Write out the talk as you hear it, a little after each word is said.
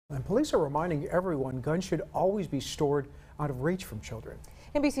And police are reminding everyone guns should always be stored out of reach from children.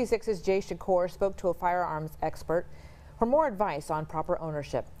 NBC6's Jay Shakur spoke to a firearms expert for more advice on proper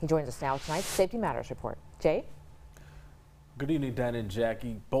ownership. He joins us now with tonight's Safety Matters report. Jay? Good evening, Dan and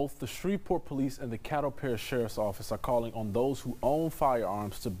Jackie. Both the Shreveport Police and the Caddo Parish Sheriff's Office are calling on those who own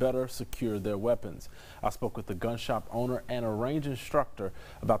firearms to better secure their weapons. I spoke with the gun shop owner and a range instructor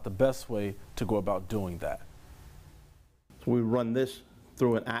about the best way to go about doing that. So we run this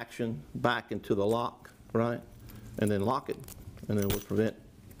through an action back into the lock, right? And then lock it, and then it would prevent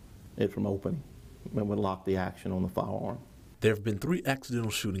it from opening. It would lock the action on the firearm. There have been 3 accidental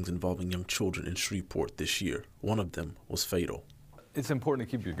shootings involving young children in Shreveport this year. One of them was fatal. It's important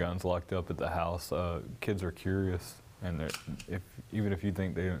to keep your guns locked up at the house. Kids are curious, and even if you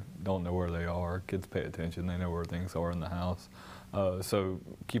think they don't know where they are, kids pay attention. They know where things are in the house. So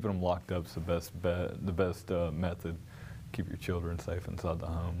keeping them locked up is the best bet, the best method. Keep your children safe inside the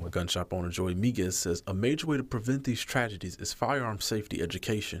home. Gun shop owner Joey Miguez says a major way to prevent these tragedies is firearm safety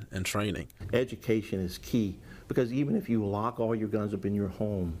education and training. Education is key, because even if you lock all your guns up in your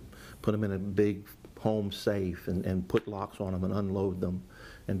home, put them in a big home safe and put locks on them and unload them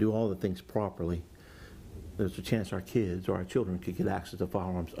and do all the things properly, there's a chance our kids or our children could get access to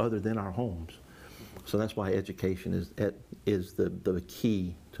firearms other than our homes. So that's why education is the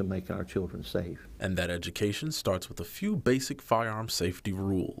key to making our children safe. And that education starts with a few basic firearm safety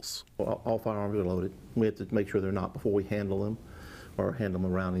rules. All firearms are loaded. We have to make sure they're not before we handle them or hand them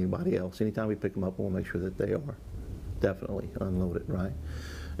around anybody else. Anytime we pick them up, we'll make sure that they are definitely unloaded, right?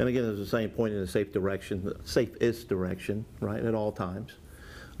 And again, there's the same point in the safest direction, right, at all times.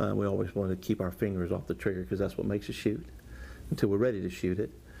 We always want to keep our fingers off the trigger because that's what makes us shoot until we're ready to shoot it.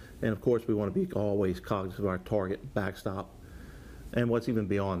 And of course, we want to be always cognizant of our target, backstop, and what's even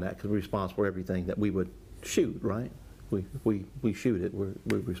beyond that, because we're responsible for everything that we would shoot, right? We shoot it, we're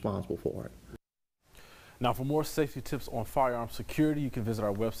responsible for it. Now, for more safety tips on firearm security, you can visit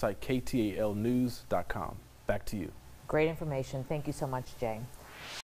our website, KTALnews.com. Back to you. Great information. Thank you so much, Jay.